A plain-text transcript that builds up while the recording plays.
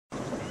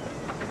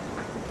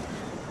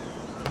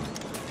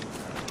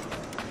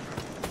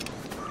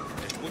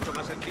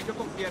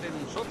confiar en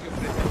un socio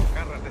frente a dos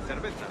jarras de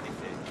cerveza,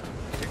 dice.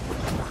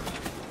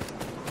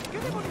 ¿Qué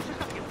demonios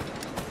está haciendo?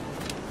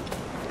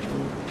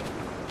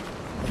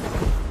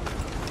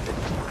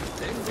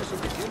 Tengo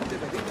suficiente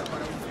bebida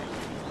para un mes.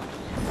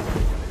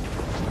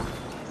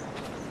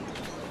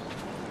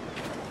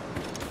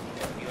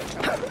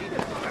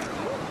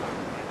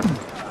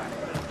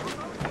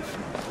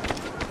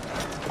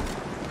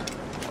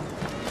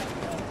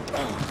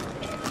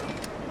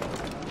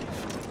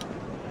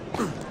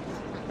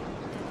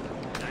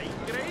 La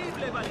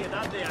increíble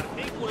variedad de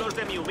artículos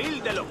de mi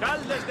humilde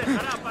local les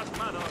dejará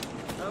pasmados.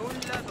 A un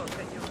lado,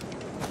 señor.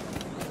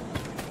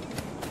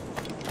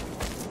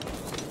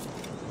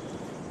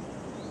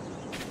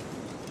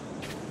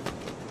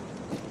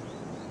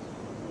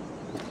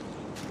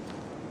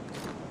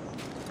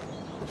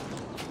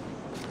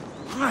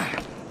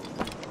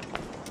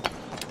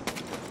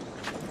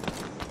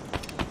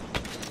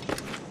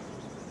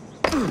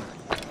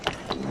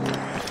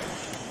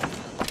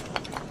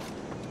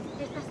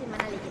 Esta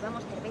semana le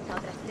llevamos cerveza a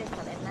otras 3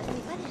 tabernas.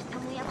 Mi padre está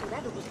muy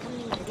apurado buscando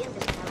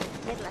ingredientes para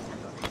abastecerlas a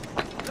todas.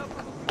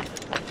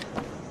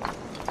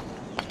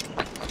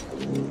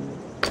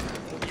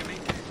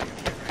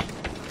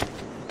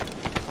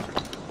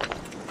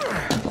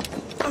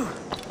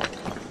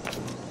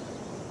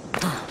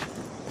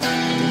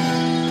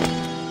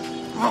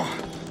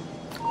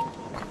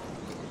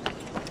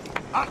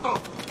 ¡Alto!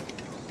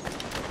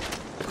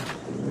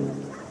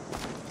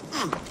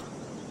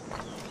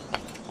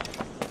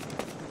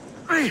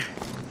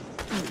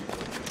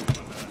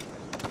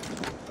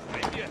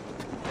 India,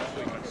 ya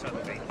estoy cansado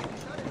de India.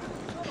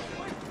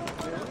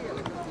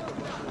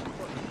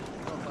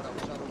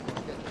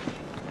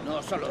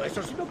 No solo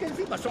eso, sino que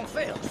encima son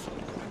feos.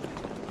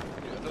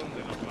 ¿Y a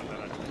dónde nos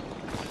mandarán?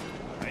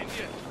 ¿A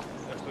India?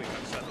 Ya estoy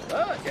cansado.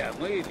 Vaya,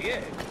 muy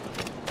bien.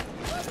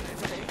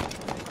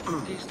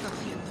 ¿Qué está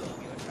haciendo?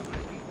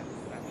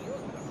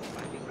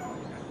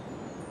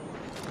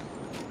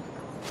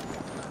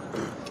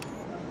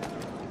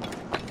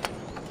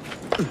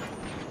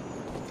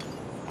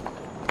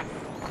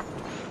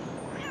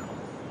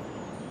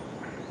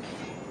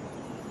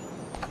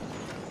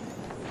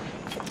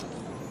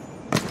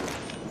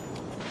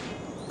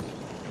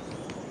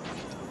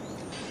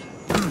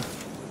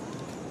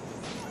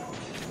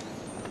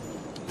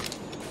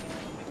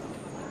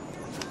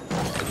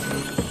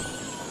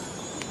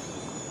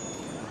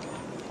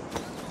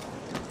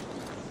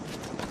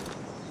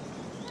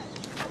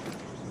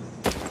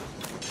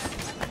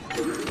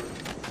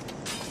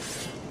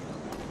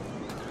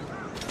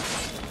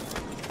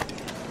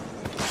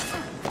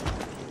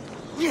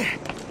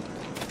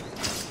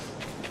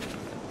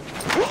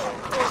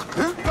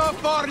 Go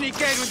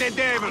fornicate with the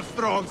devil,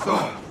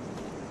 stronzo!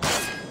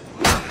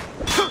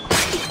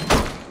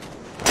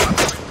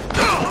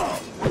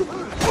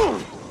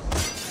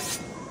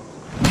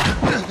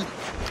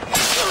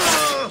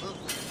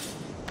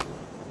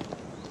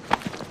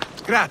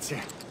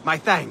 Grazie. My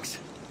thanks.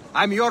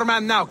 I'm your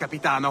man now,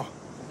 Capitano.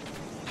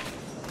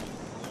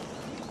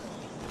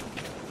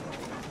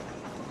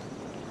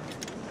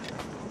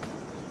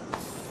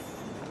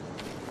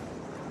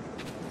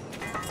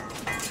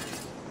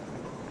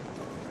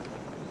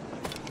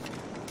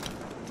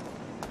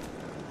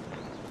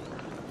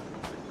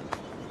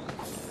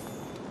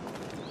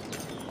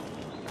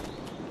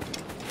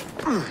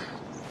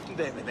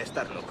 Debe de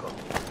estar loco.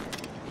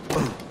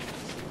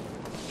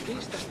 ¿Qué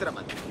estás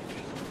tramando?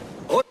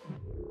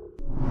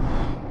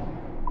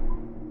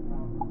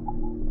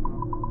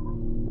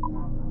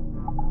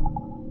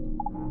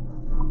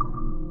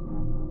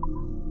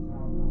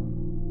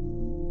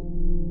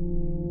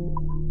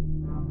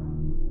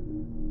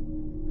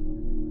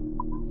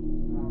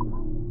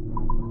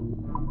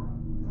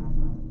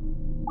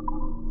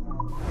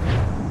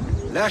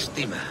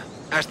 Lástima.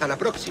 Hasta la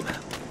próxima.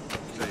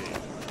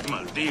 Sí.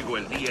 Maldigo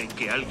el día en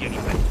que alguien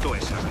inventó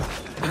esa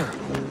receta.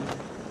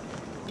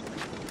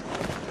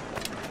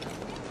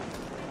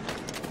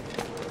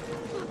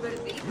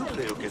 No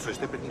creo que eso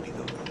esté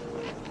permitido.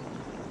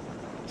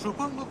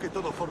 Supongo que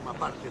todo forma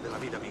parte de la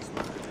vida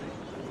misma.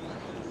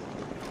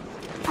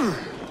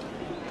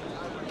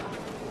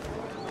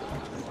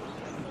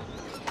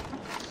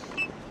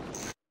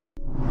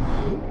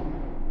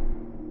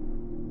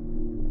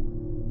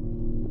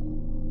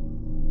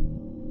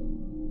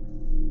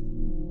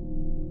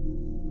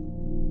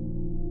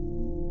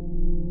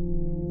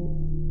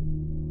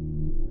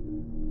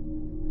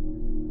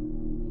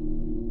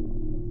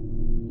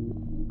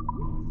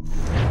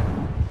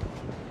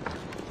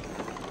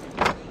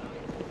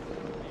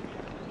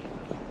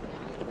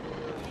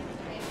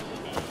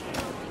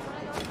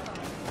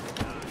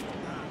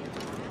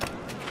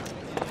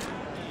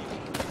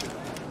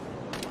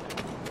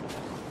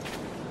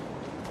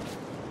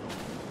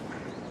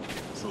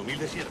 Su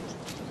humilde siervo.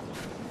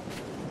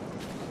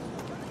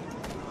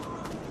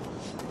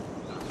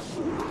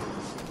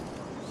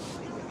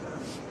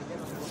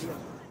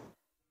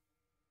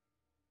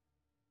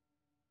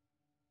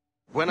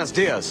 Buenos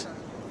dias.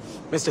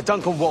 Mr.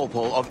 Duncan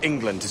Walpole of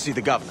England to see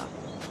the governor.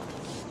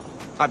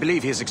 I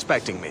believe he is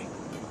expecting me.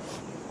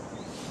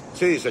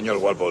 Sí, señor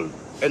Walpole.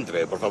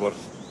 Entre, por favor.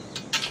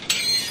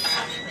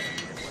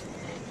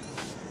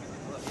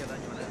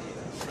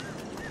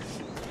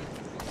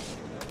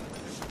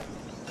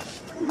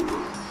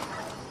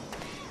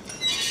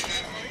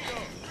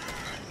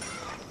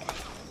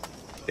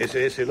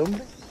 ¿Ese es el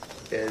hombre?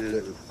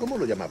 ¿Cómo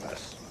lo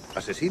llamabas?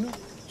 ¿Asesino?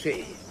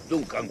 Sí,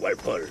 Duncan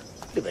Walpole.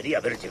 Debería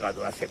haber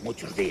llegado hace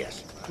muchos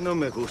días. No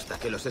me gusta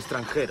que los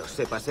extranjeros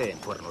se paseen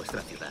por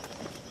nuestra ciudad.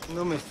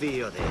 No me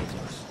fío de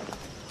ellos.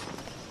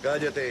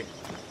 Cállate.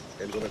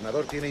 El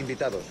gobernador tiene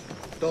invitados.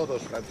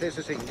 Todos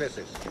franceses e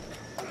ingleses.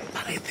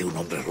 Parece un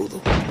hombre rudo.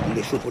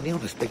 Le suponía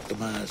un aspecto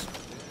más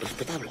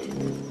respetable.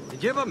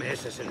 Lleva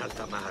meses en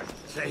alta mar.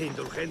 Sé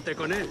indulgente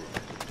con él.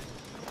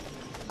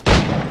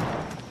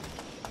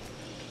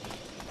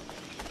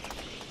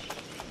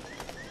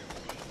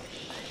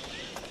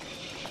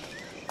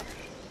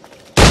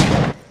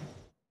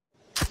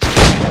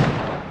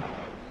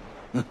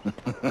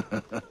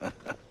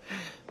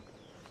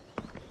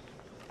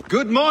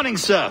 Good morning,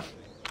 sir.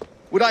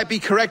 Would I be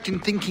correct in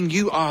thinking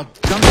you are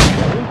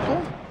Duncan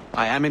Walpole?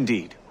 I am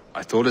indeed.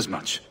 I thought as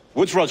much.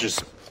 Woods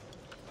Rogers.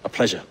 A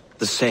pleasure.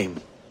 The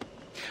same.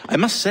 I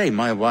must say,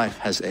 my wife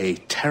has a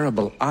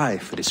terrible eye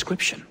for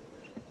description.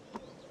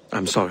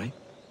 I'm sorry.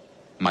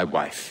 My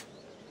wife.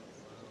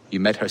 You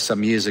met her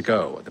some years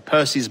ago at the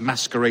Percy's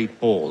Masquerade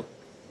Ball.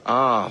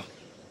 Ah,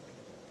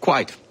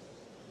 quite.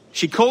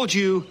 She called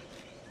you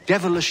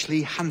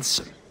devilishly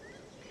handsome.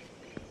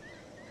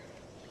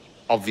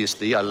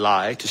 Obviously a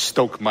lie to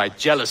stoke my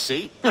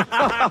jealousy.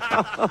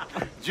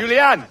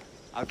 Julianne,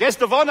 our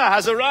guest of honor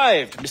has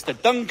arrived, Mr.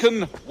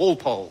 Duncan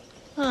Walpole.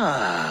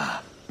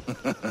 Ah.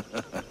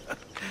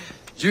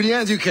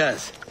 Julien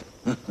Ducasse.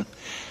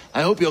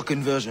 I hope your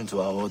conversion to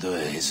our order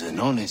is an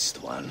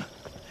honest one.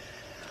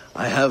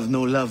 I have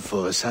no love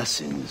for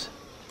assassins,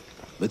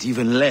 but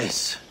even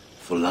less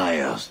for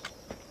liars.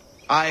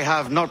 I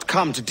have not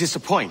come to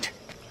disappoint.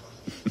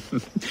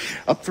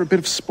 Up for a bit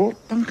of sport,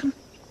 Duncan?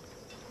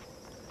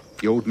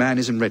 The old man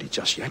isn't ready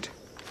just yet.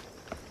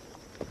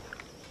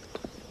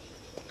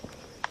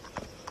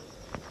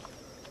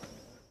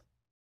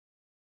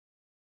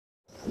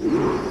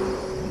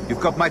 You've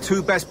got my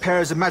 2 best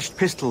pairs of matched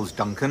pistols,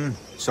 Duncan,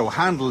 so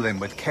handle them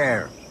with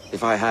care.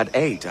 If I had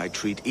 8, I'd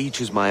treat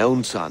each as my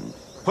own son.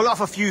 Pull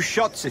off a few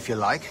shots if you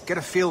like, get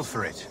a feel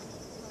for it.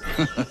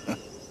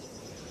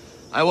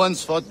 I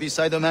once fought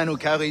beside a man who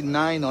carried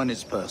 9 on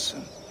his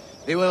person.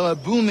 They were a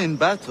boom in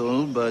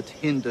battle, but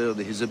hindered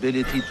his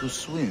ability to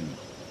swim,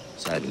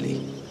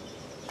 sadly.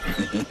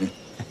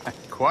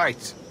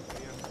 Quite.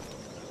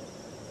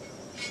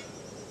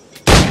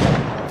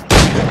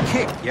 Good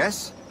kick,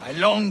 yes? I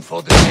long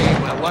for the day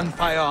where one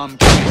firearm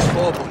carries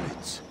 4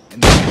 bullets,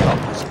 and not the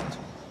opposite.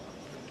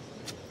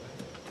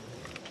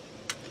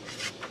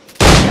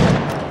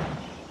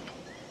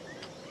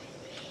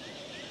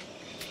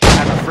 I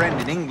have a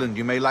friend in England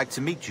you may like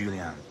to meet,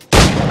 Julian.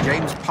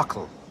 James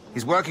Puckle.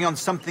 He's working on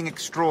something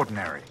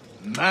extraordinary.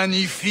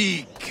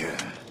 Magnifique!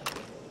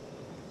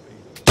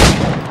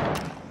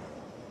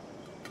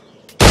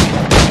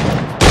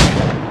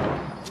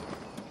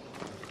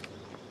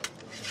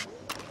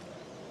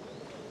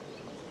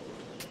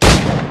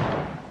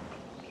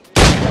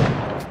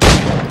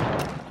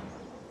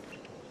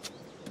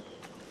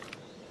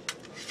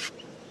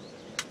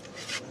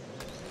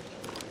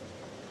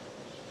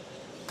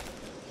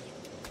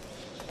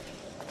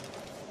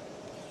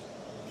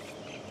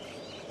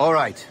 All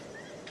right.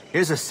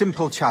 Here's a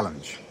simple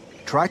challenge.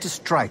 Try to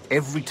strike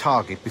every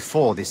target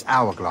before this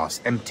hourglass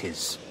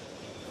empties.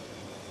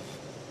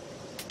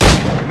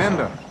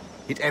 Remember,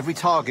 hit every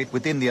target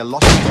within the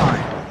allotted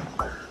time.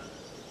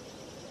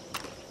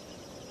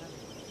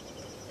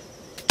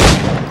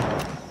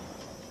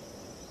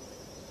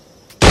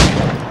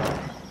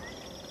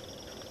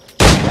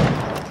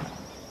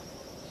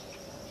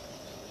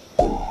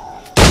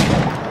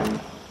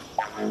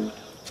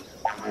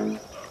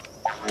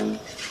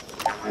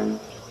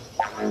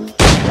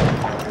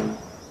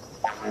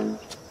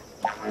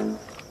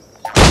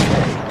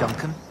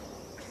 Duncan?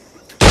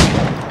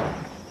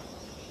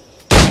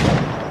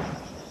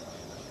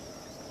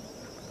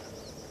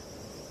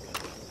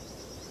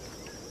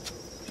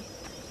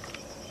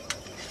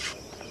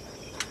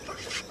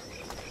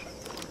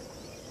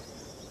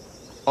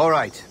 All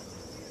right.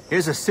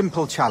 Here's a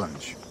simple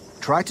challenge.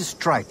 Try to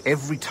strike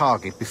every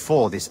target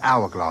before this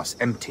hourglass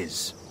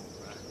empties.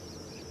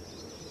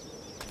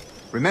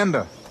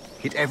 Remember,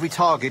 hit every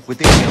target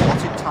within the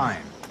allotted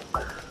time.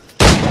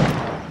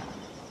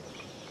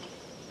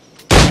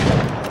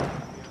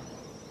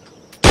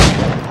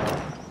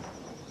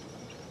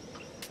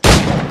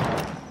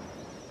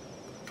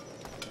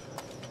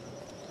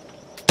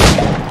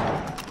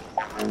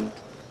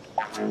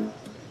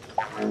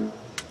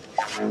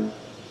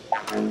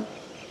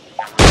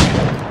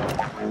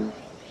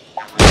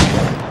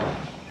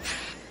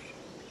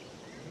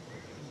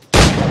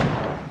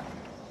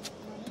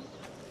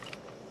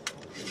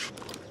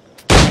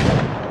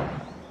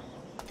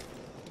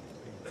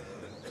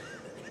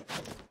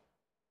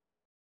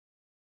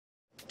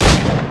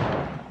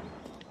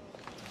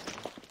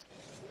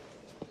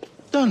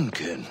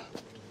 Duncan,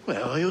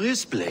 where are your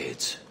wrist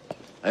blades?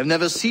 I've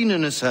never seen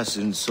an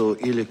assassin so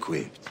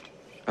ill-equipped.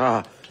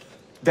 Ah,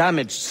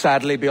 damaged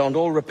sadly beyond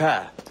all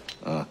repair.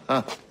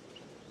 Uh-huh.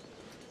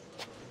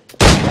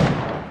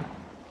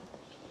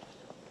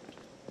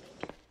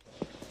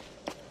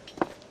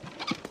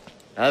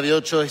 Have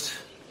your choice.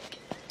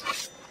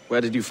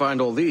 Where did you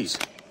find all these?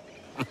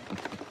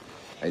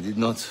 I did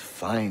not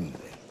find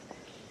them.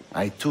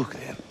 I took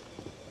them.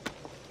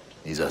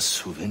 Is a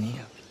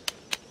souvenir.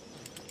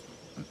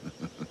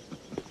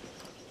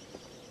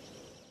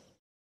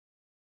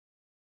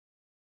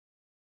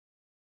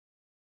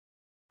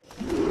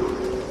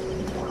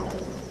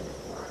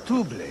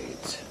 Two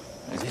blades.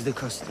 As is the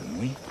custom,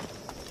 we?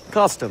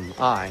 Custom,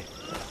 aye.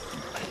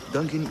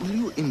 Duncan, will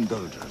you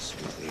indulge us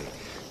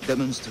with a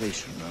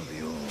demonstration of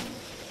your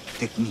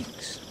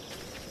techniques?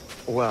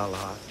 Well,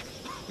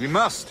 We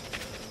must.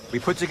 We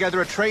put together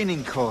a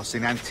training course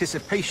in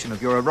anticipation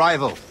of your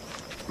arrival.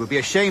 It would be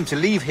a shame to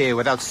leave here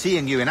without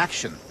seeing you in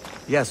action.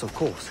 yes, of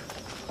course.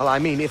 Well, I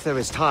mean, if there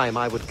is time,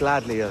 I would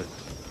gladly,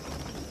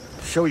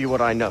 show you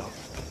what I know.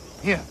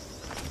 Here.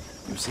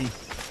 You see?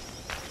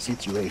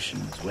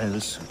 Situations well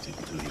suited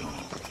to your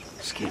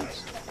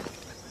skills.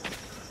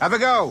 Have a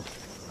go.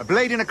 A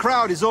blade in a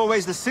crowd is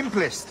always the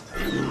simplest.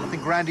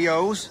 Nothing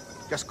grandiose,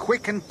 just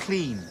quick and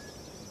clean.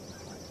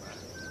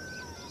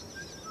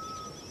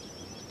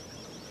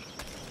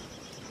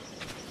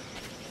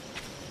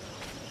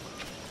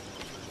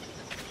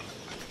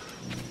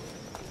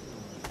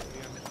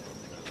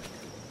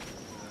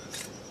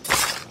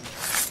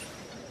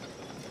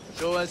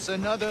 Show us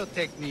another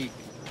technique.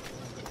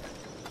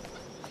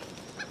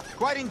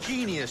 Quite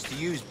ingenious to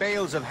use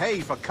bales of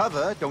hay for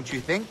cover, don't you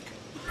think?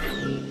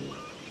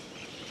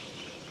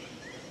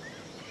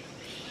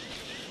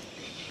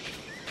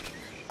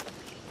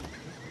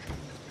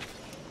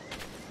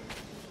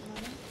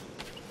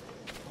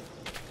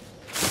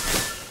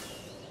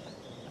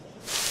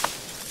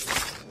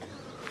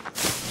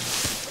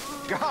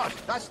 God,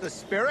 that's the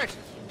spirit.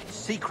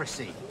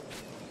 Secrecy.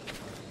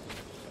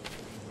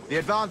 The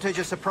advantage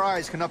of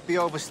surprise cannot be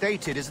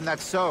overstated, isn't that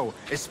so?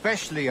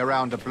 Especially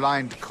around a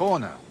blind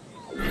corner.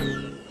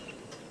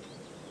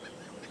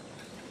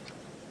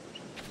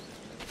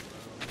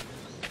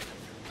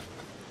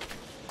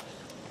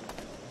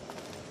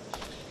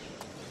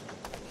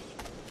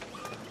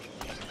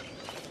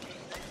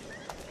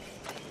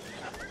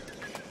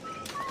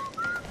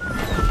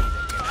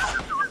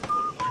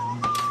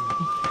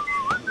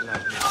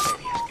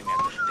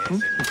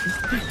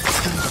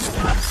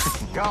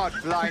 God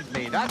blind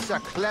me, that's a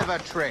clever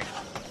trick.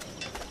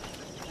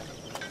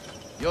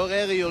 Your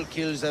aerial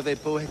kills have a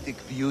poetic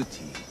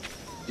beauty,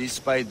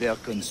 despite their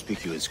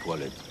conspicuous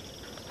quality.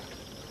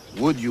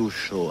 Would you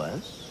show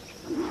us?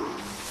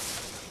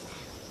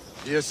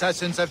 The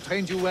assassins have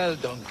trained you well,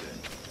 Duncan.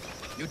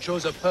 You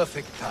chose a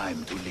perfect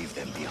time to leave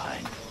them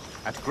behind.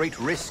 At great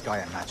risk,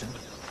 I imagine.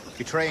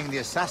 Betraying the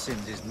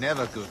assassins is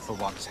never good for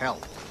one's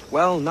health.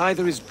 Well,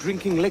 neither is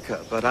drinking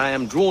liquor, but I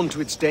am drawn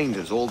to its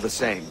dangers all the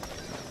same.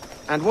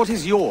 And what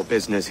is your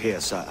business here,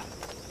 sir?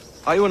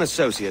 Are you an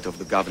associate of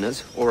the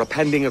governor's, or a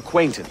pending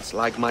acquaintance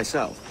like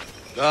myself?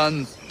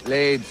 Guns,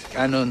 blades,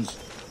 cannons,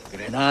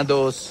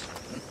 grenados.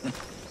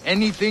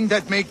 Anything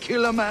that may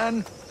kill a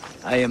man,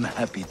 I am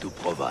happy to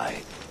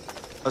provide.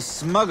 A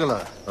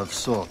smuggler of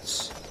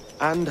sorts.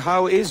 And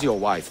how is your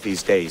wife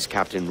these days,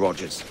 Captain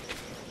Rogers?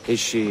 Is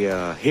she,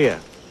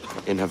 here,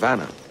 in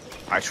Havana?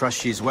 I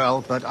trust she's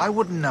well, but I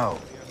wouldn't know.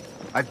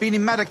 I've been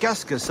in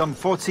Madagascar some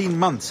 14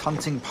 months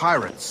hunting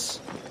pirates.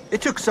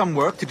 It took some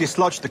work to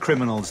dislodge the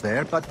criminals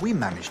there, but we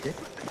managed it.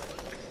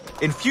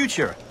 In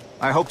future,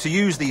 I hope to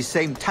use these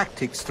same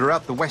tactics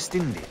throughout the West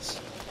Indies.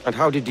 And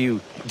how did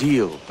you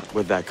deal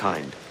with that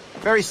kind?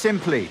 Very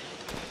simply.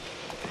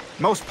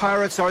 Most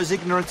pirates are as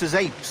ignorant as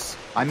apes.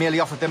 I merely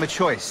offered them a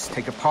choice.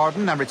 Take a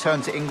pardon and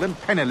return to England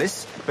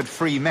penniless, but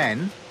free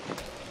men.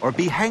 Or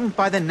be hanged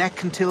by the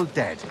neck until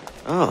dead.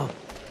 Oh.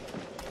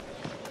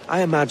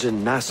 I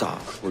imagine Nassau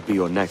would be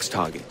your next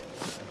target.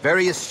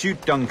 Very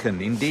astute,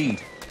 Duncan,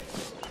 indeed.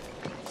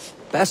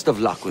 Best of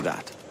luck with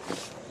that.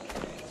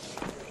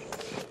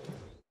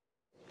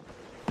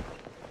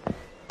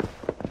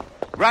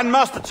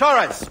 Grandmaster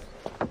Torres!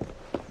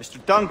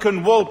 Mr.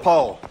 Duncan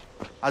Walpole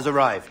has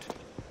arrived.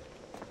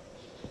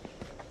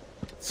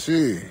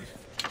 See.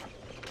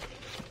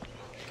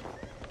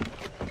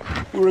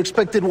 We were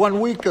expected 1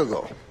 week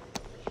ago.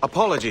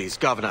 Apologies,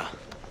 Governor.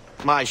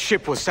 My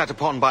ship was set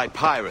upon by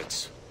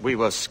pirates. We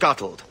were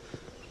scuttled.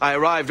 I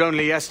arrived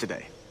only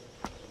yesterday.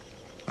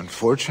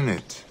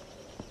 Unfortunate.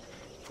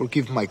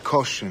 Forgive my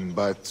caution,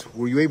 but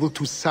were you able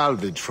to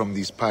salvage from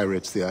these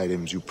pirates the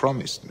items you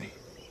promised me?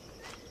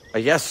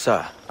 Yes,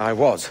 sir, I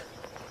was.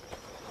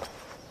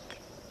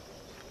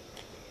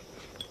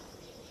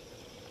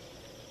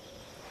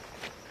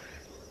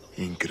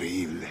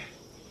 Increíble.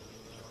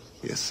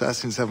 The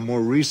assassins have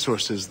more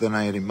resources than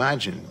I had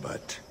imagined,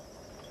 but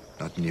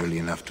not nearly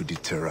enough to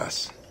deter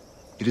us.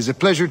 It is a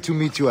pleasure to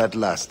meet you at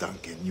last,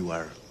 Duncan. You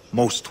are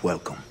most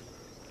welcome.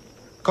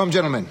 Come,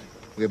 gentlemen.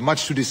 We have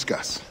much to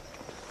discuss.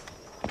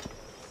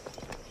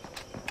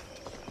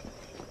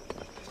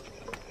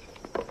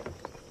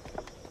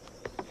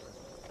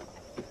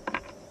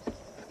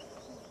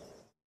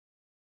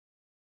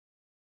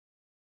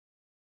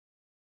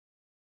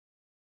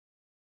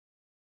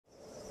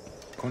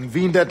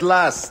 Convened at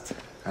last,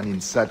 and in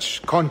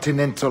such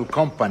continental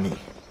company.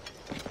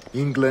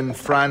 England,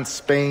 France,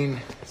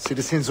 Spain,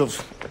 citizens of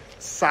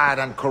sad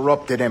and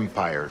corrupted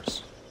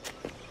empires.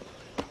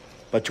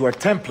 But you are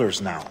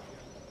Templars now,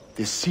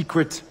 the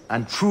secret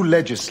and true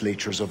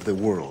legislatures of the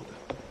world.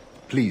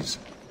 Please,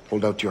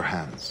 hold out your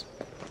hands.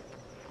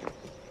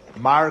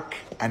 Mark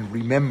and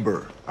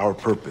remember our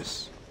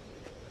purpose.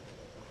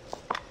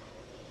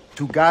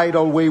 To guide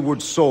all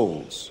wayward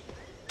souls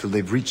till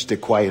they've reached the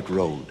quiet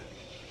road.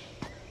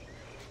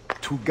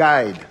 To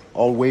guide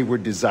all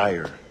wayward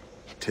desire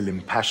till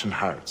impassioned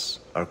hearts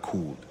are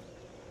cooled.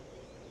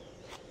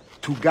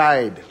 To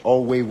guide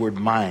all wayward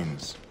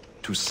minds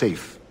to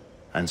safe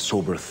and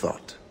sober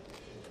thought.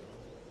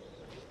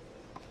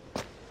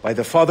 By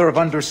the Father of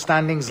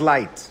Understanding's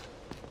light,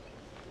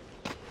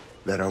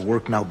 let our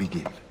work now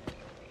begin.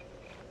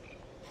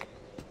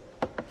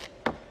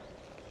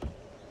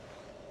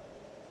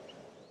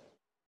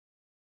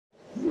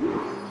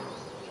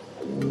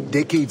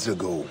 Decades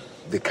ago,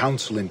 the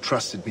Council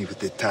entrusted me with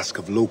the task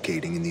of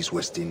locating in these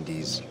West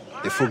Indies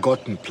a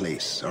forgotten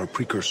place our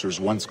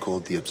precursors once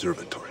called the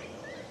Observatory.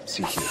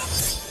 See here.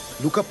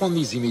 Look up on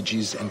these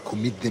images and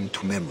commit them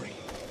to memory.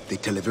 They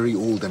tell a very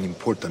old and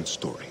important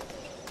story.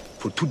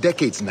 For 2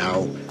 decades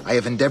now, I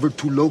have endeavored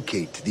to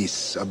locate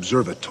this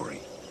observatory,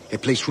 a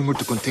place rumored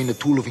to contain a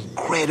tool of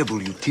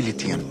incredible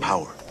utility and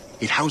power.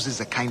 It houses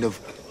a kind of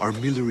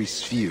armillary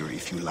sphere,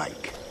 if you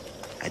like.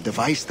 A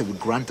device that would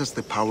grant us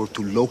the power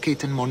to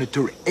locate and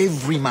monitor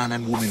every man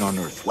and woman on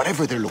Earth,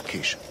 whatever their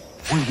location.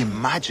 Only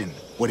imagine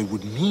what it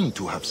would mean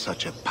to have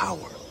such a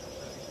power.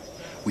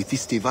 With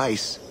this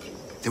device,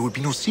 there would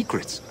be no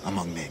secrets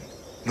among men,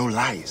 no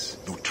lies,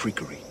 no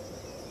trickery.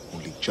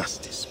 Only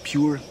justice,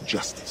 pure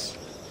justice.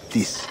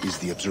 This is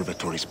the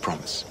observatory's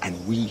promise,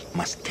 and we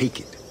must take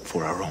it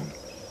for our own.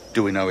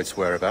 Do we know its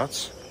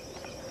whereabouts?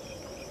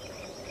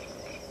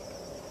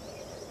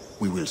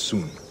 We will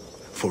soon.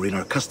 For in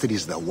our custody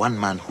is the one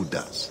man who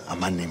does, a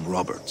man named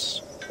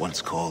Roberts,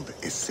 once called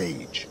a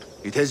sage.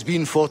 It has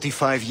been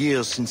 45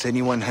 years since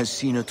anyone has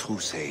seen a true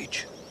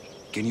sage.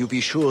 Can you be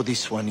sure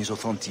this one is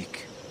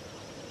authentic?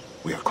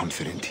 We are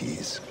confident he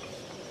is.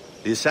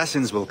 The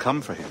assassins will come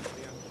for him.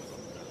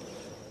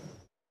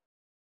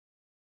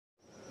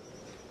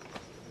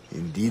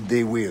 Indeed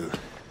they will.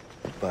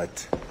 But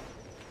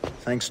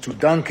thanks to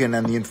Duncan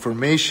and the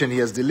information he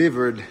has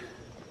delivered,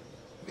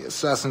 the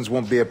assassins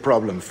won't be a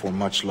problem for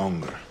much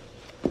longer.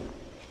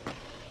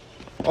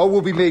 All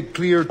will be made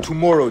clear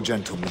tomorrow,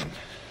 gentlemen,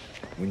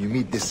 when you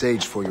meet the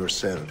sage for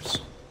yourselves.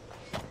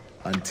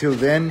 Until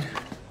then,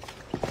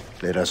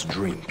 let us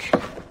drink.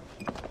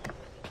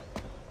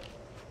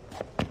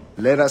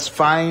 Let us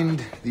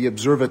find the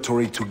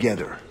observatory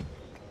together.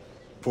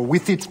 For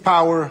with its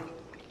power,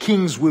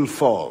 kings will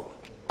fall,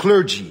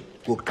 clergy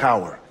will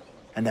cower,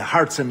 and the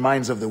hearts and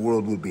minds of the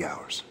world will be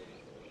ours.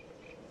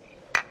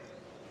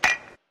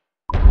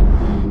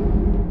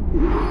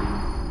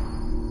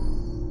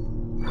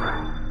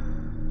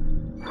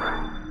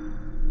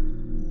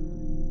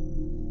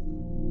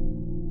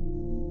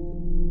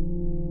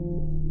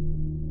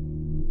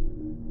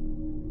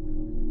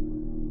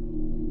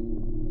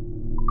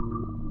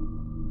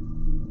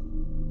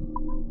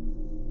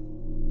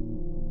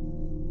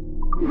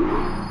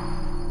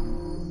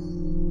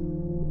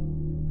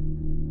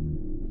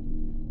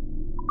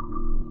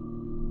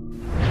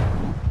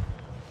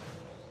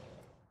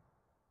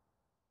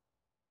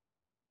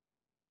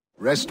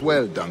 Rest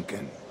well,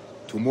 Duncan.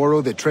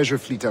 Tomorrow the treasure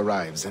fleet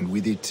arrives, and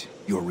with it,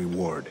 your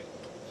reward.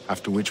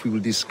 After which we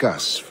will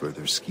discuss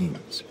further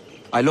schemes.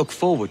 I look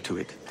forward to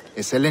it.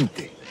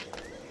 Excelente.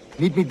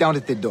 Meet me down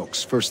at the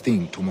docks first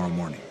thing tomorrow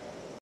morning.